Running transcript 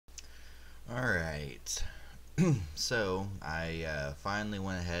Alright, so I finally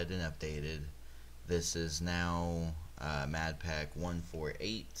went ahead and updated. This is now MadPack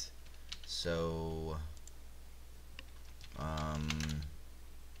 148. So, um,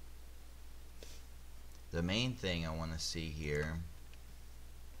 the main thing I want to see here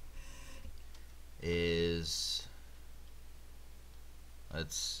is,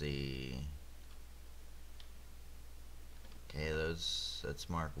 let's see. Okay, that's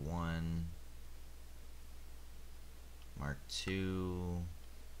Mark 1, Mark 2,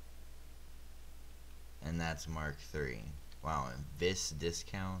 and that's Mark 3. Wow, and this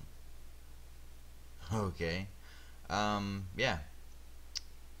discount? Okay. Yeah.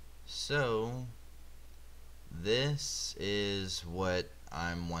 So, this is what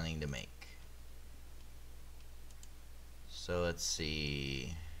I'm wanting to make. So, let's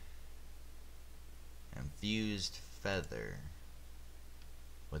see. Infused feather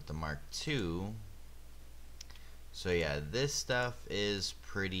with the Mark II. So yeah, this stuff is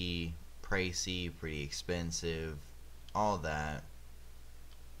pretty pricey, pretty expensive, all that.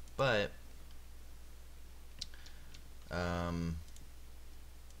 But well,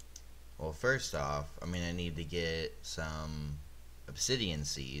 first off, I need to get some obsidian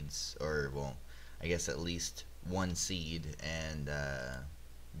seeds, or well, I guess at least one seed, and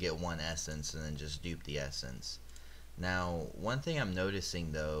get one essence, and then just dupe the essence. Now, one thing I'm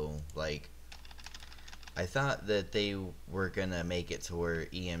noticing though, like, I thought that they were gonna make it to where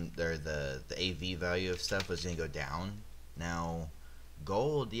the AV value of stuff was gonna go down. Now,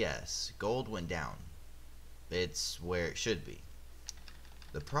 gold, yes, gold went down. It's where it should be.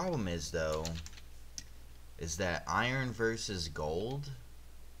 The problem is though, is that iron versus gold.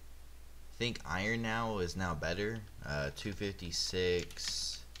 I think iron now is now better.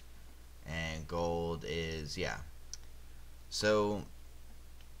 256, and gold is, yeah. So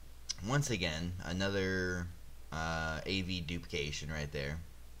once again, another AV duplication right there.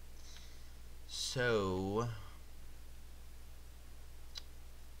 So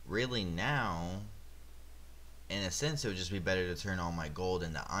really now, in a sense, it would just be better to turn all my gold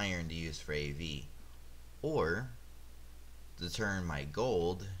into iron to use for AV, or to turn my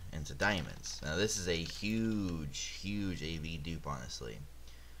gold into diamonds. Now this is a huge AV dupe, honestly.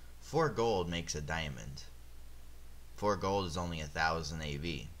 4 gold makes a diamond. 4 gold is only 1,000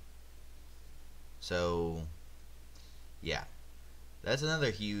 AV. So yeah, that's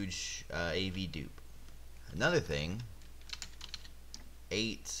another huge AV dupe. Another thing,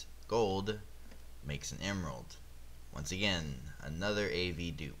 8 gold makes an emerald. Once again, another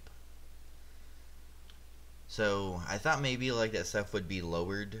AV dupe. So I thought maybe like that stuff would be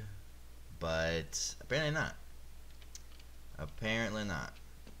lowered, but apparently not. Apparently not.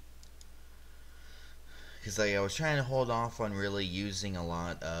 Because like I was trying to hold off on really using a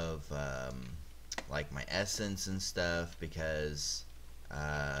lot of like my essence and stuff, because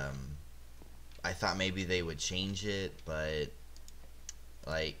I thought maybe they would change it, but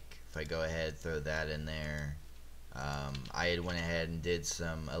like if I go ahead throw that in there, I had went ahead and did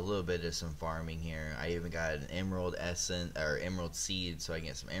a little bit of some farming here. I even got an emerald essence, or emerald seed, so I can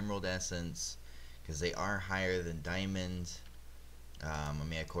get some emerald essence, because they are higher than diamond.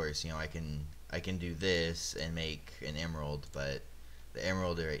 Of course, I can do this and make an emerald, but the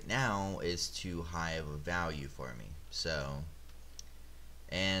emerald right now is too high of a value for me. So,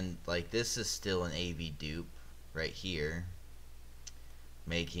 and like this is still an AV dupe right here,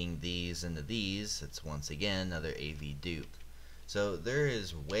 making these into these. It's once again another AV dupe. So there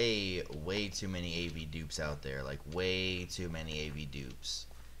is way too many AV dupes out there, like way too many AV dupes.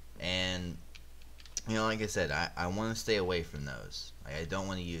 And like I said, I want to stay away from those. I don't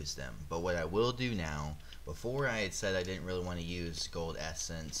want to use them. But what I will do now, before I had said I didn't really want to use gold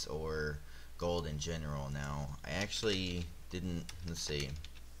essence or gold in general. Now, I actually didn't, let's see.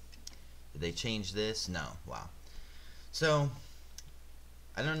 Did they change this? No. Wow. So,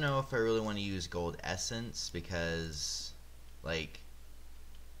 I don't know if I really want to use gold essence, because, like,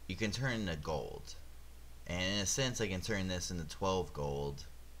 you can turn into gold. And in a sense, I can turn this into 12 gold,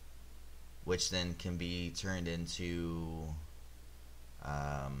 which then can be turned into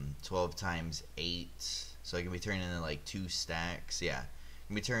 12 times 8, so it can be turned into like 2 stacks. Yeah, it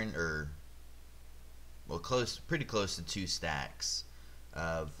can be turned, or well, pretty close to 2 stacks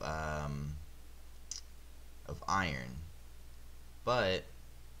of iron. But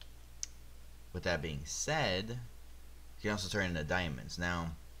with that being said, you can also turn into diamonds.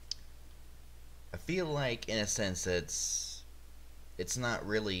 Now, I feel like in a sense it's not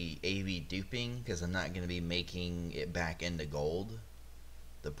really AV duping, because I'm not going to be making it back into gold.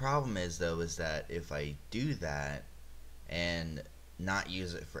 The problem is though, is that if I do that, and not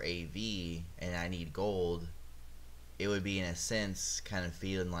use it for AV and I need gold, it would be in a sense kind of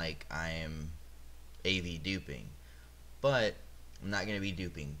feeling like I am AV duping. But I'm not going to be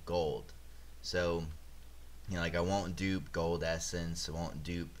duping gold. So, like, I won't dupe gold essence, I won't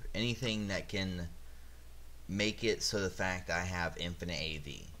dupe anything that can make it so the fact I have infinite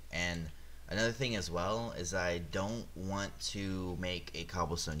AV. And another thing as well is I don't want to make a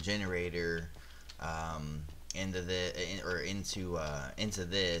cobblestone generator into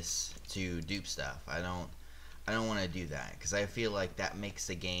this to dupe stuff. I don't want to do that because I feel like that makes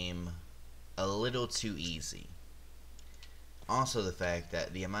the game a little too easy. Also, the fact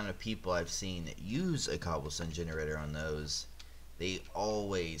that the amount of people I've seen use a cobblestone generator on those, they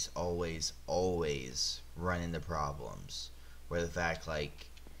always run into problems. Where the fact, like,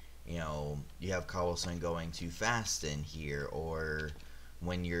 you have cobblestone going too fast in here, or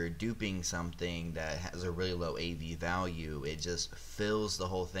when you're duping something that has a really low AV value, it just fills the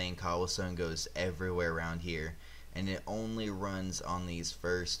whole thing. Cobblestone goes everywhere around here, and it only runs on these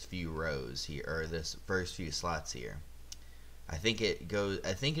first few rows here, or this first few slots here. I think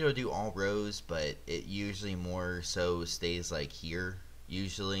it'll do all rows, but it usually more so stays like here.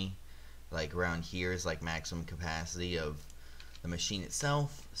 Usually, like around here is like maximum capacity of the machine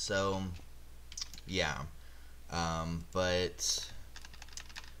itself. So, yeah. But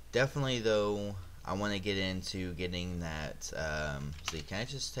definitely though, I want to get into getting that. See, can I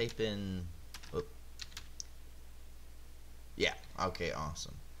just type in? Whoop. Yeah. Okay.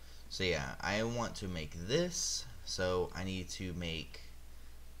 Awesome. So yeah, I want to make this. So I need to make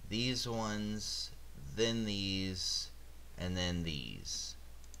these ones, then these, and then these.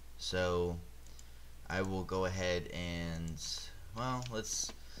 So I will go ahead and, well,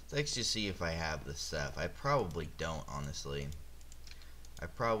 let's actually see if I have the stuff. I probably don't, honestly. I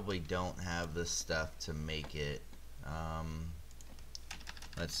probably don't have the stuff to make it.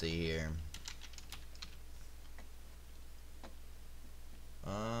 Let's see here.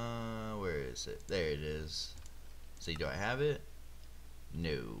 Where is it? There it is. See, do I have it?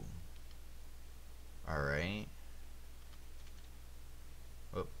 No. Alright.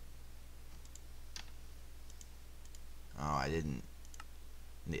 Oh, I didn't.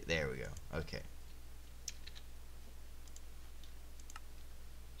 There we go. Okay.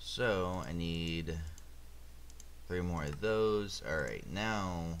 So, I need 3 more of those. Alright,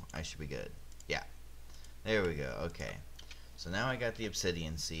 now I should be good. Yeah. There we go. Okay. So now I got the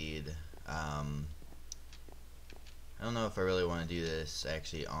obsidian seed. I don't know if I really want to do this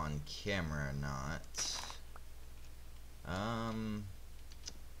actually on camera or not.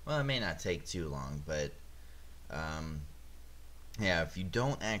 Well, it may not take too long, but yeah, if you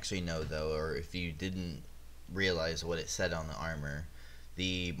don't actually know though, or if you didn't realize what it said on the armor,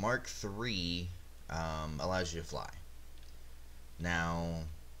 the Mark III allows you to fly. Now,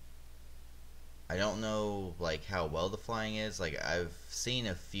 I don't know like how well the flying is. Like, I've seen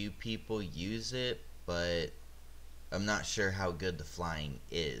a few people use it, but I'm not sure how good the flying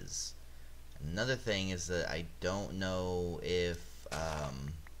is. Another thing is that I don't know if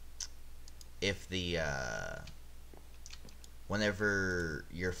the whenever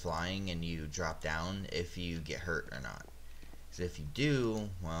you're flying and you drop down, if you get hurt or not. Because if you do,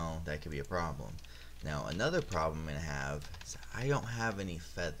 well, that could be a problem. Now, another problem I'm going to have is I don't have any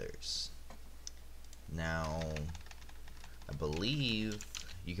feathers. Now, I believe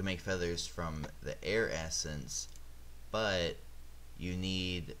you can make feathers from the air essence, but you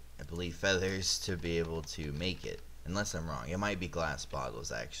need, I believe, feathers to be able to make it. Unless I'm wrong. It might be glass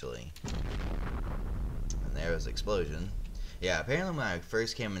bottles, actually. And there was an explosion. Yeah, apparently when I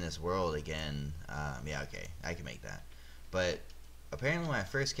first came in this world again, yeah, okay, I can make that. But apparently when I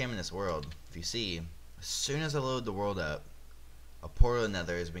first came in this world, if you see, as soon as I load the world up, a portal to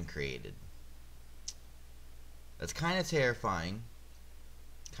Nether has been created. That's kind of terrifying.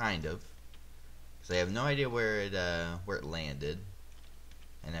 Kind of. Because I have no idea where it landed.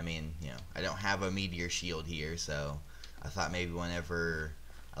 And I mean, you know, I don't have a meteor shield here, so I thought maybe whenever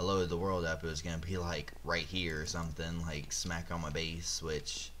I loaded the world up, it was going to be like right here or something, like smack on my base,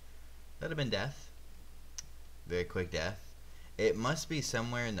 which that would have been death. Very quick death. It must be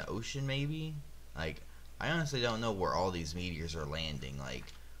somewhere in the ocean, maybe. Like, I honestly don't know where all these meteors are landing. Like,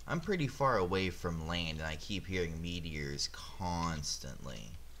 I'm pretty far away from land, and I keep hearing meteors constantly.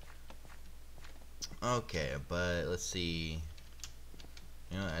 Okay, but let's see.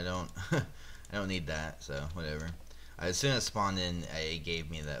 You know, I don't I don't need that, so whatever. As soon as it spawned in, it gave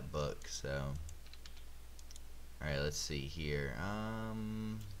me that book, so. Alright, let's see here.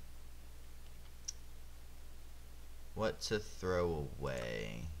 What to throw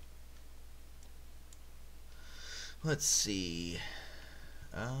away? Let's see.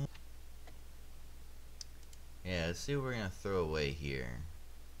 Yeah, let's see what we're gonna throw away here.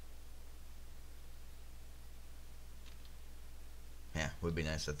 Yeah, would be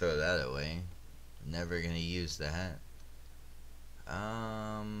nice to throw that away. Never gonna use that.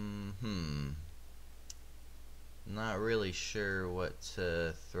 Not really sure what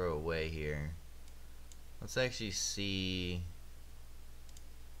to throw away here. Let's actually see.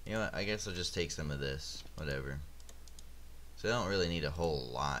 You know what? I guess I'll just take some of this. Whatever. So I don't really need a whole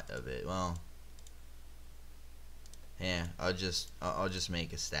lot of it. Well, yeah. I'll just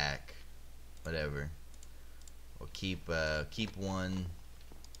make a stack. Whatever. We'll keep one.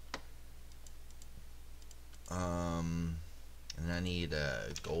 And I need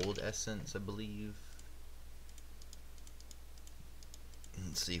gold essence, I believe.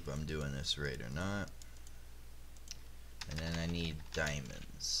 Let's see if I'm doing this right or not. And then I need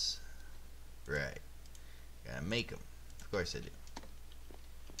diamonds. Right. Gotta make them. Of course I do.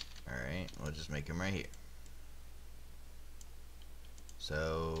 Alright, we'll just make them right here.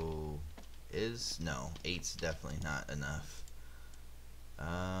 So, no, 8's definitely not enough.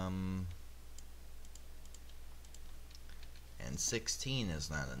 And 16 is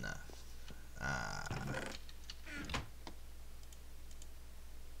not enough.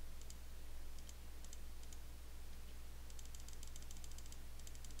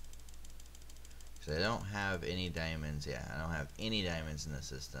 So I don't have any diamonds. Yeah, I don't have any diamonds in the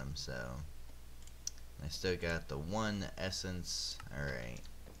system, so I still got the 1 essence. Alright.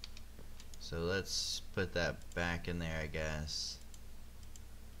 So let's put that back in there, I guess.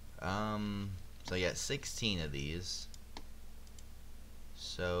 So I got 16 of these.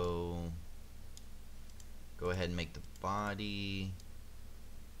 So go ahead and make the body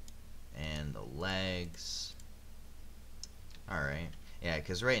and the legs. Alright. Yeah,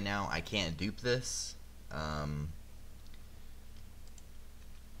 because right now I can't dupe this.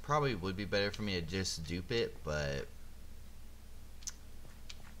 Probably would be better for me to just dupe it, but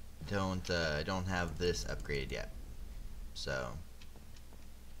I don't have this upgraded yet. So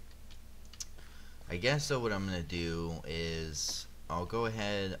I guess so what I'm gonna do is I'll go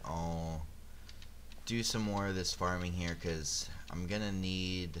ahead, I'll do some more of this farming here, because I'm gonna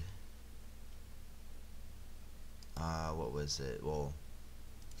need what was it? Well,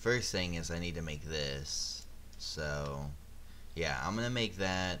 first thing is I need to make this. So yeah, I'm gonna make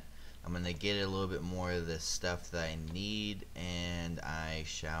that. I'm gonna get a little bit more of the stuff that I need, and I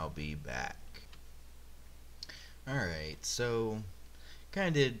shall be back. Alright, so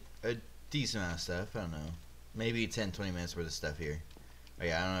kinda did a decent amount of stuff. I don't know, maybe 10-20 minutes worth of stuff here. Oh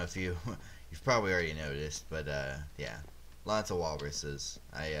yeah, I don't know if you've probably already noticed, but yeah, lots of walruses.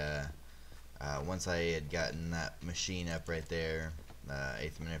 Once I had gotten that machine up right there,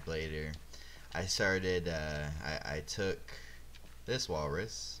 8th manipulator, I started, I took this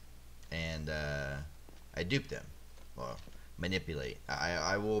walrus and I duped him. Well, manipulate.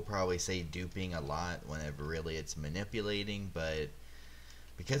 I will probably say duping a lot whenever really it's manipulating, but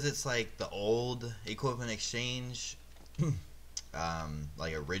because it's like the old equivalent exchange,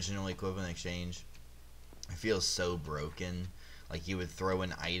 like original equivalent exchange, it feels so broken. Like you would throw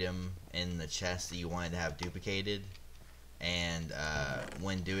an item in the chest that you wanted to have duplicated, and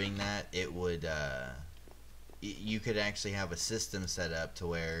when doing that, it would you could actually have a system set up to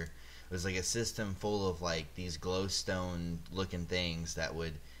where it was like a system full of like these glowstone looking things that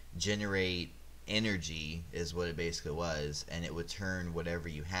would generate energy, is what it basically was, and it would turn whatever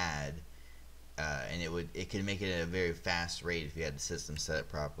you had, and it could make it at a very fast rate if you had the system set up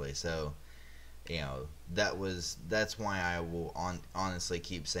properly. So you know, that's why I will honestly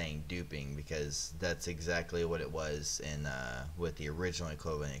keep saying duping, because that's exactly what it was in with the original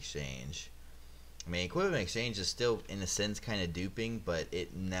equivalent exchange. I mean, equivalent exchange is still in a sense kind of duping, but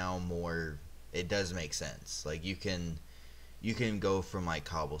it does make sense. Like you can go from like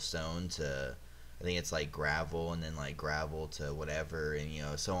cobblestone to, I think it's like gravel, and then like gravel to whatever, and you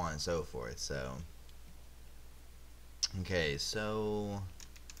know, so on and so forth. So okay, so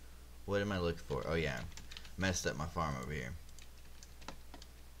what am I looking for? Oh yeah, messed up my farm over here.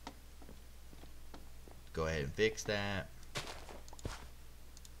 Go ahead and fix that.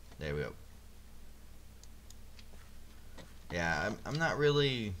 There we go. Yeah, I'm not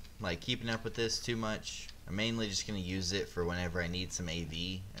really like keeping up with this too much. I'm mainly just gonna use it for whenever I need some AV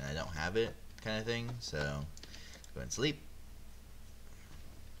and I don't have it, kind of thing. So let's go ahead and sleep.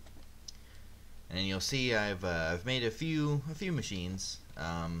 And then you'll see I've made a few machines.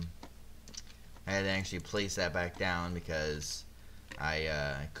 I had to actually place that back down because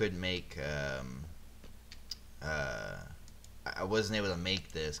I couldn't make I wasn't able to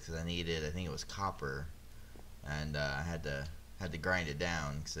make this because I needed, I think it was copper, and I had to had to grind it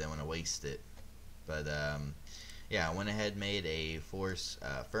down because I didn't want to waste it. But yeah, I went ahead and made a force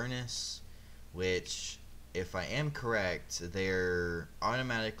furnace, which, if I am correct, they're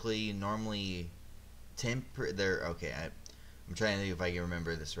automatically normally they're okay. I'm trying to think if I can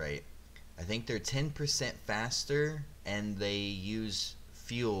remember this right. I think they're 10% faster, and they use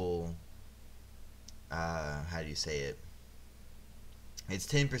fuel. How do you say it? It's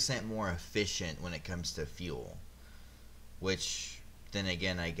 10% more efficient when it comes to fuel, which then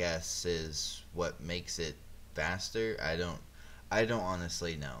again I guess is what makes it faster. I don't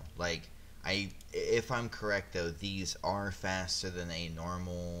honestly know. Like, if I'm correct though, these are faster than a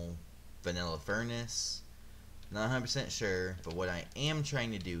normal vanilla furnace. Not 100% sure, but what I am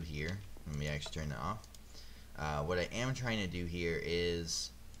trying to do here, let me actually turn it off. What I am trying to do here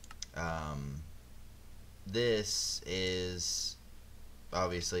is, this is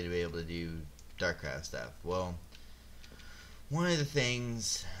obviously to be able to do Darkcraft stuff. Well, one of the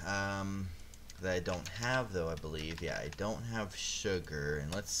things that I don't have though, I believe, yeah, I don't have sugar,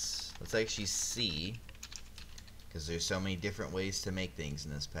 and let's actually see, because there's so many different ways to make things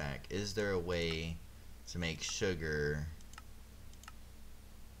in this pack. Is there a way to make sugar?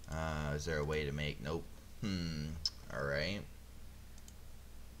 Is there a way to make? Nope. Alright.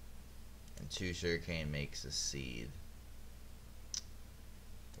 And 2 sugarcane makes a seed.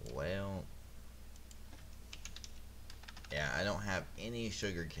 Well, yeah, I don't have any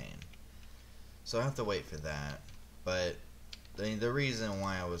sugarcane, so I'll have to wait for that. But the reason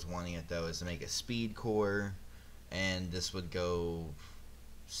why I was wanting it though is to make a speed core, and this would go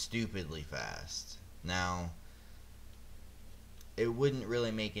stupidly fast. Now, it wouldn't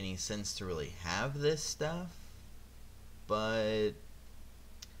really make any sense to really have this stuff, but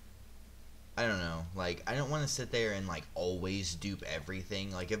I don't know, like, I don't want to sit there and, like, always dupe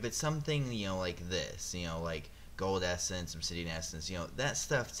everything. Like, if it's something, you know, like this, you know, like gold essence, obsidian essence, you know, that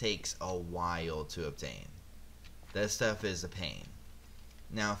stuff takes a while to obtain. That stuff is a pain.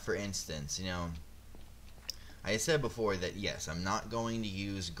 Now, for instance, you know, I said before that, yes, I'm not going to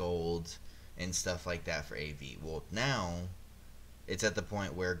use gold and stuff like that for AV. Well, now, it's at the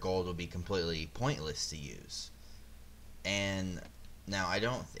point where gold will be completely pointless to use. And now, I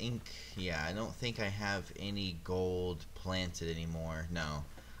don't think I have any gold planted anymore. No,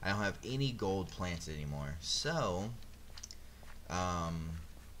 I don't have any gold planted anymore. So, you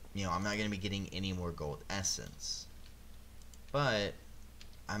know, I'm not going to be getting any more gold essence. But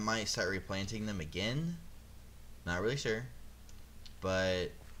I might start replanting them again. Not really sure.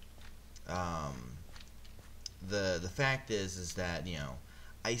 But, the fact is that, you know,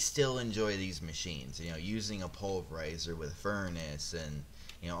 I still enjoy these machines, you know, using a pulverizer with a furnace and,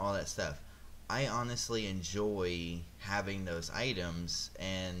 you know, all that stuff. I honestly enjoy having those items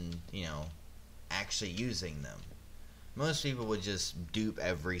and, you know, actually using them. Most people would just dupe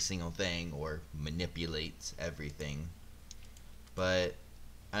every single thing or manipulate everything. But,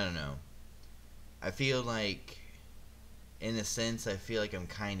 I don't know. I feel like, in a sense, I feel like I'm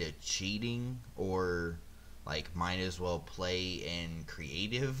kind of cheating, or like might as well play in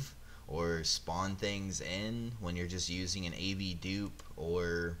creative or spawn things in when you're just using an AV dupe,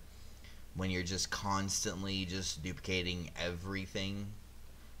 or when you're just constantly just duplicating everything.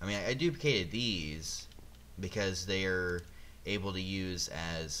 I mean, I duplicated these because they're able to use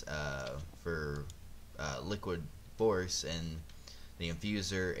as for liquid force and the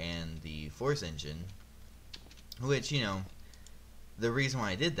infuser and the force engine, which, you know, the reason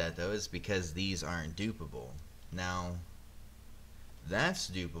why I did that, though, is because these aren't dupable. Now, that's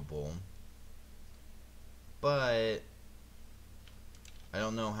dupable, but I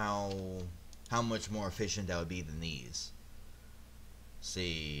don't know how much more efficient that would be than these.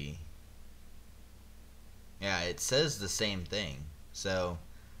 See, yeah, it says the same thing, so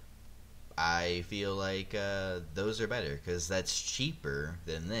I feel like those are better, because that's cheaper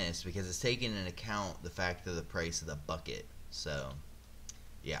than this, because it's taking into account the fact of the price of the bucket. So,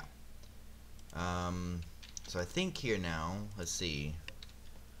 yeah. So I think here now, let's see.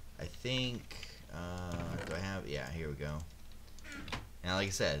 I think, do I have, yeah, here we go. Now, like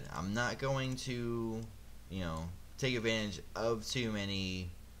I said, I'm not going to, you know, take advantage of too many,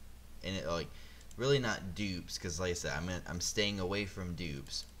 and it, like, really not dupes, because like I said, I'm staying away from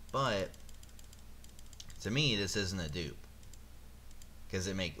dupes. But to me, this isn't a dupe, because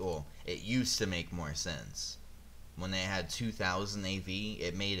it used to make more sense. When they had 2000 AV,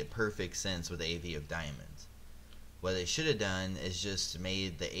 it made it perfect sense with AV of diamond. What they should have done is just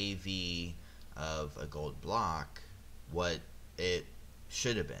made the AV of a gold block what it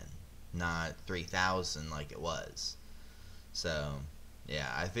should have been, not 3000 like it was. So, yeah,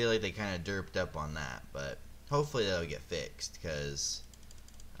 I feel like they kind of derped up on that, but hopefully that'll get fixed, because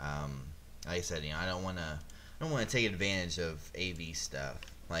like I said, I don't want to take advantage of AV stuff.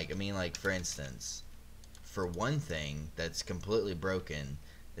 Like, I mean, like, for instance, for one thing that's completely broken,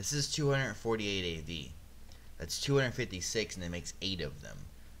 this is 248 AV. That's 256, and it makes 8 of them.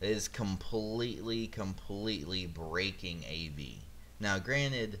 It is completely breaking AV. Now,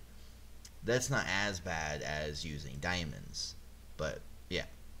 granted, that's not as bad as using diamonds, but yeah.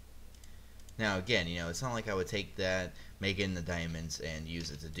 Now, again, it's not like I would take that, make it into diamonds, and use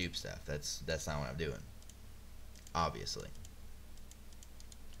it to dupe stuff. That's not what I'm doing, obviously.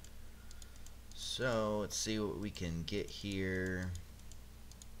 So, let's see what we can get here.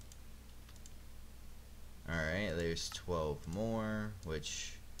 Alright, there's 12 more,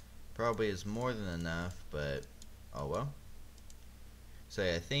 which probably is more than enough, but oh well. So,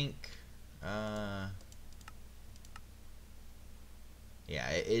 I think, yeah,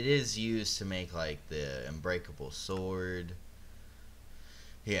 it is used to make, like, the unbreakable sword.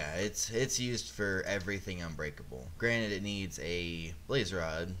 Yeah, it's used for everything unbreakable. Granted, it needs a blaze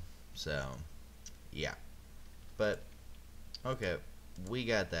rod, so yeah. But okay, we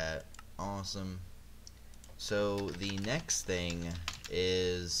got that. Awesome. So the next thing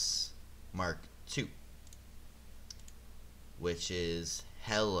is Mark II, which is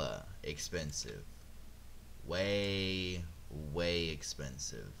hella expensive. Way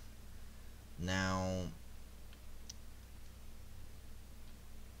expensive. Now,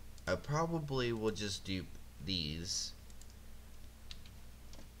 I probably will just dupe these.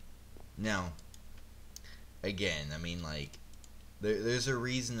 Now, again, I mean, like, there's a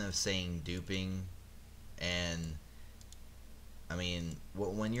reason of saying duping, and I mean,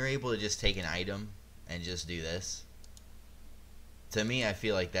 when you're able to just take an item and just do this, to me, I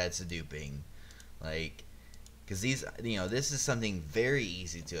feel like that's a duping. Like, because these, this is something very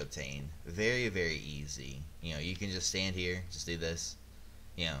easy to obtain. Very easy. You can just stand here, just do this.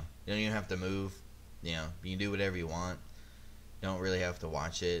 You don't even have to move. You can do whatever you want. You don't really have to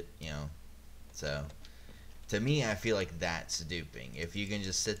watch it, So, to me, I feel like that's duping. If you can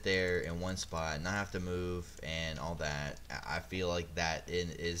just sit there in one spot, not have to move, and all that, I feel like that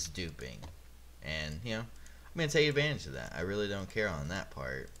is duping. And, I'm going to take advantage of that. I really don't care on that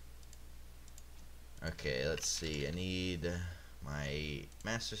part. Okay, let's see. I need my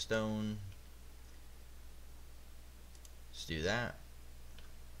Master Stone. Let's do that.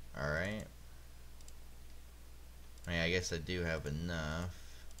 Alright. I guess I do have enough.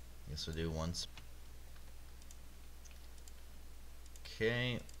 Guess we'll do one.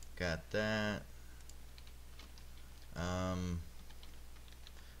 Okay, got that.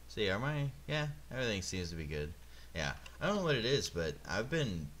 See, yeah, everything seems to be good. Yeah, I don't know what it is, but I've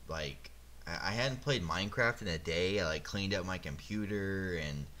been, like, I hadn't played Minecraft in a day. I, like, cleaned up my computer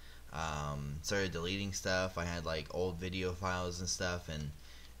and started deleting stuff. I had, like, old video files and stuff, and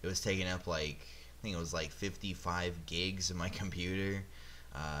it was taking up, like, I think it was like 55 gigs of my computer.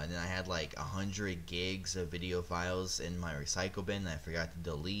 And then I had like 100 gigs of video files in my recycle bin that I forgot to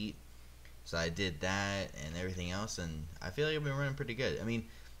delete. So I did that and everything else, and I feel like I've been running pretty good. I mean,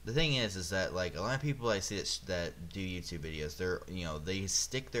 the thing is that, like, a lot of people I see that do YouTube videos, they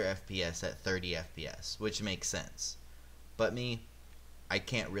stick their FPS at 30 FPS, which makes sense. But me, I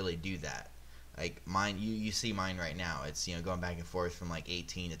can't really do that. Like, mine, you see mine right now. It's, going back and forth from like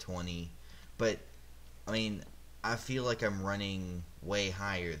 18 to 20. But, I mean, I feel like I'm running way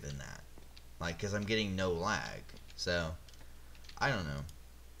higher than that. Like, because I'm getting no lag. So, I don't know.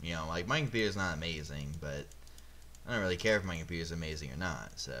 Like, my computer's not amazing, but I don't really care if my computer's amazing or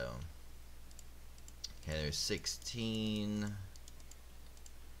not, so. Okay, there's 16.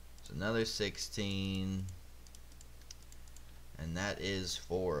 There's another 16. And that is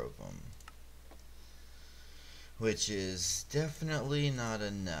 4 of them. Which is definitely not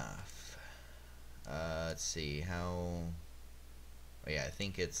enough. Let's see, how... Oh yeah, I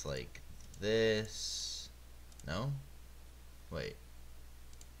think it's like this. No? Wait.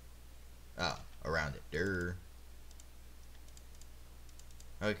 Oh, around it. Durr.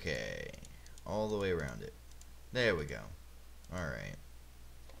 Okay. All the way around it. There we go. Alright.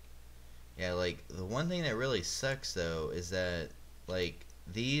 Yeah, like, the one thing that really sucks, though, is that, like,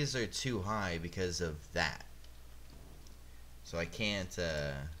 these are too high because of that. So I can't,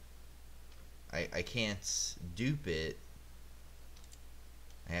 I can't dupe it.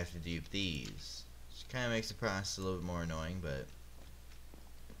 I have to dupe these. Which kind of makes the process a little bit more annoying, but...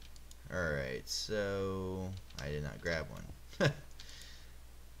 Alright, so... I did not grab one.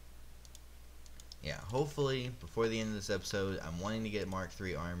 Yeah, hopefully, before the end of this episode, I'm wanting to get Mark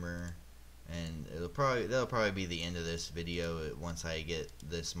III armor. And that'll probably be the end of this video once I get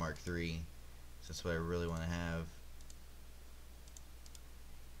this Mark III. That's what I really want to have.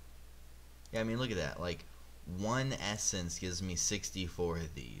 Yeah, I mean, look at that. Like, one essence gives me 64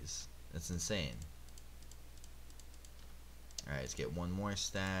 of these. That's insane. Alright, let's get one more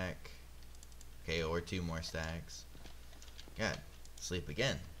stack. Okay, or two more stacks. God, sleep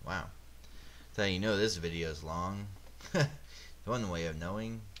again. Wow. That's how you know this video is long. One way of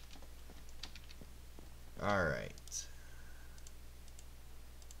knowing. Alright.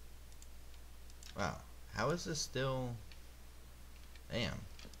 Wow. How is this still... Damn.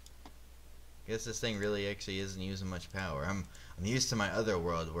 Guess this thing really actually isn't using much power. I'm used to my other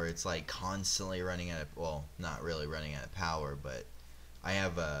world where it's like constantly running out of, well, not really running out of power, but I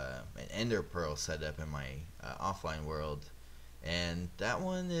have an ender pearl set up in my offline world, and that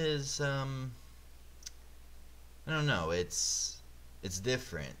one is I don't know, it's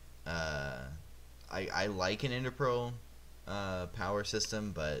different. I like an ender pearl power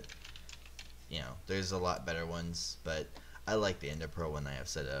system, but you know, there's a lot better ones, but I like the ender pearl one I have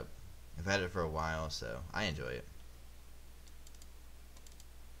set up. I've had it for a while, so I enjoy it.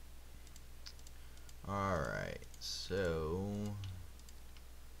 Alright, so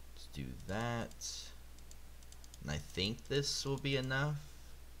let's do that. And I think this will be enough.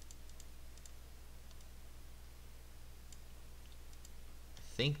 I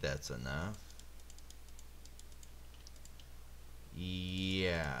think that's enough.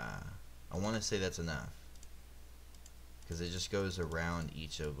 Yeah, I want to say that's enough, because it just goes around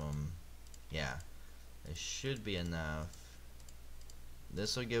each of them. Yeah, it should be enough.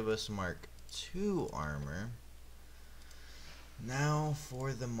 This will give us Mark II armor. Now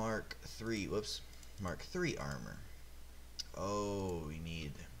for the Mark III, whoops, Mark III armor. Oh, we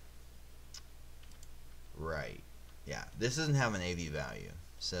need, right, yeah, this doesn't have an AV value.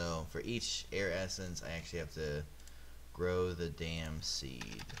 So for each air essence, I actually have to grow the damn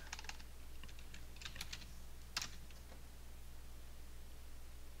seed.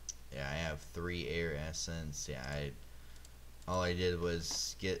 Yeah, I have 3 air essence. Yeah, all I did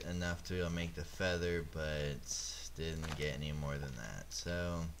was get enough to be able to make the feather, but didn't get any more than that.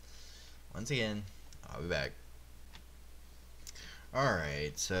 So once again, I'll be back.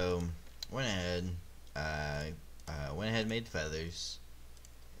 Alright, so went ahead and made feathers.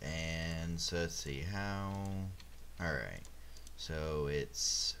 And so let's see how. Alright, so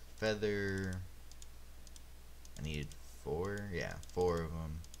it's feather. I need 4, yeah, 4 of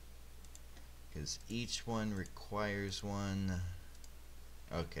them, because each one requires one.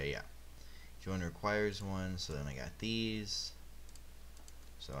 Okay, yeah, each one requires one. So then I got these,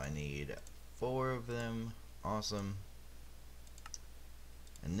 so I need 4 of them. Awesome.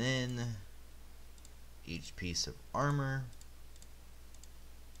 And then each piece of armor.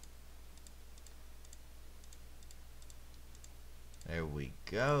 There we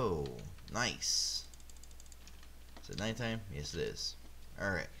go. Nice. Is it nighttime? Yes, it is.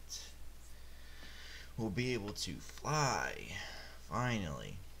 Alright. We'll be able to fly.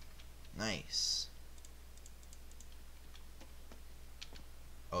 Finally. Nice.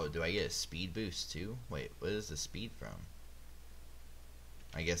 Oh, do I get a speed boost too? Wait, what is the speed from?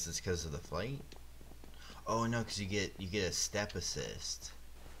 I guess it's because of the flight? Oh no, because you get a step assist.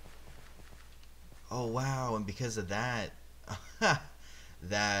 Oh wow, and because of that,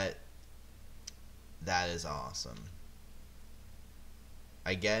 that is awesome.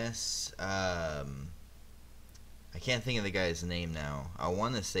 I guess I can't think of the guy's name now. I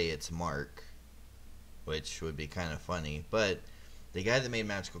want to say it's Mark, which would be kind of funny, but the guy that made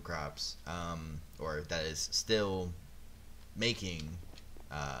Magical Crops, or that is still making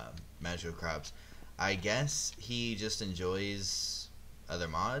Magical Crops, I guess he just enjoys other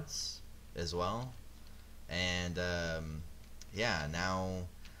mods as well. And yeah, now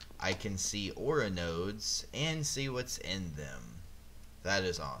I can see aura nodes and see what's in them. That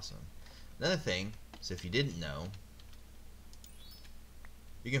is awesome. Another thing is, if you didn't know,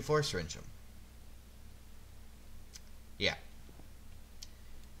 you can force wrench them. Yeah,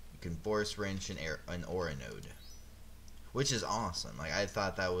 you can force wrench an aura node, which is awesome. Like, I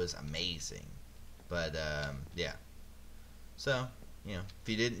thought that was amazing. But yeah, so you know, if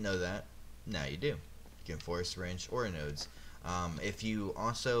you didn't know that, now you do. You can force wrench aura nodes. If you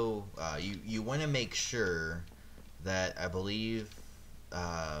also you want to make sure that, I believe,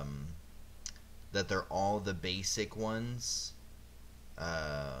 that they're all the basic ones,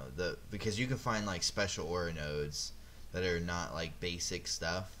 because you can find like special aura nodes that are not like basic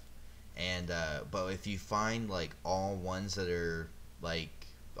stuff, and but if you find like all ones that are like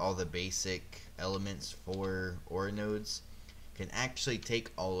all the basic elements for aura nodes, you can actually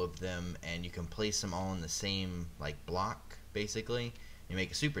take all of them and you can place them all in the same like block, basically, and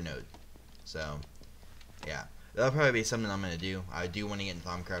make a super node. So yeah, that'll probably be something I'm gonna do. I do want to get in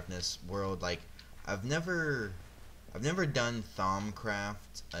Thaumcraft in this world. Like I've never done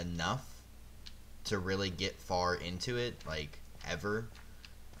Thaumcraft enough to really get far into it, like ever.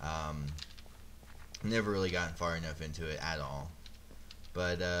 Never really gotten far enough into it at all.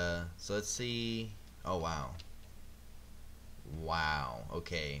 But so let's see. Oh wow, wow.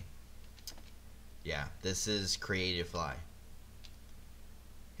 Okay, yeah, this is Creative Fly.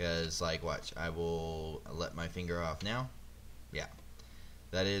 Because like, watch, I will let my finger off now. Yeah,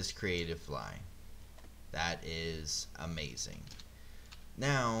 that is Creative Fly. That is amazing.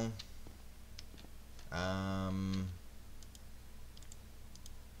 Now, I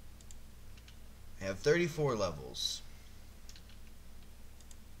have 34 levels.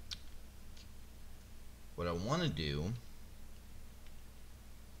 What I want to do,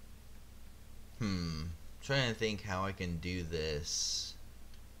 trying to think how I can do this.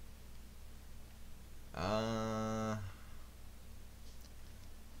 I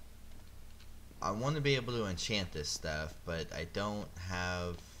want to be able to enchant this stuff, but I don't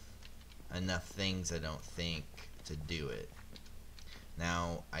have enough things, I don't think, to do it.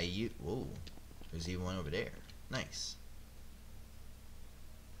 Now, whoa, there's even one over there. Nice.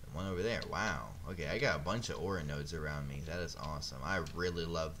 One over there. Wow. Okay, I got a bunch of aura nodes around me. That is awesome. I really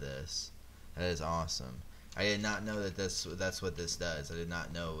love this. That is awesome. I did not know that that's what this does. I did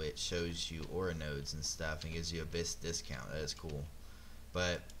not know it shows you aura nodes and stuff and gives you a discount. That is cool.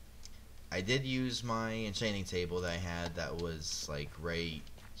 But I did use my enchanting table that I had that was like right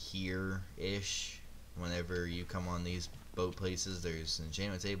here-ish. Whenever you come on these boat places, there's an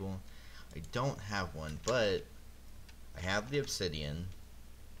enchantment table. I don't have one, but I have the obsidian.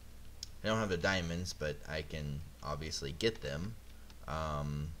 I don't have the diamonds, but I can obviously get them.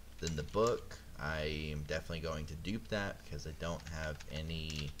 Then the book, I am definitely going to dupe that because I don't have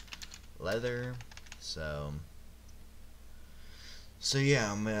any leather. So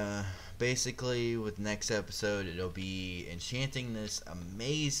yeah, I'm basically with next episode it'll be enchanting this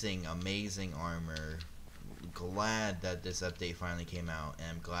amazing armor. Glad that this update finally came out, and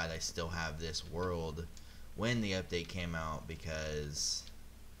I'm glad I still have this world when the update came out, because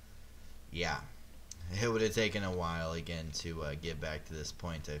yeah, it would have taken a while again to get back to this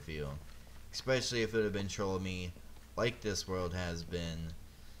point, I feel. Especially if it would have been trolling me like this world has been.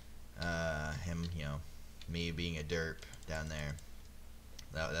 Me being a derp down there.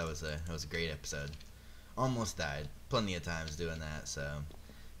 That was a great episode. Almost died plenty of times doing that, so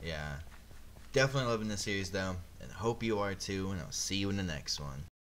yeah. Definitely loving this series though, and hope you are too, and I'll see you in the next one.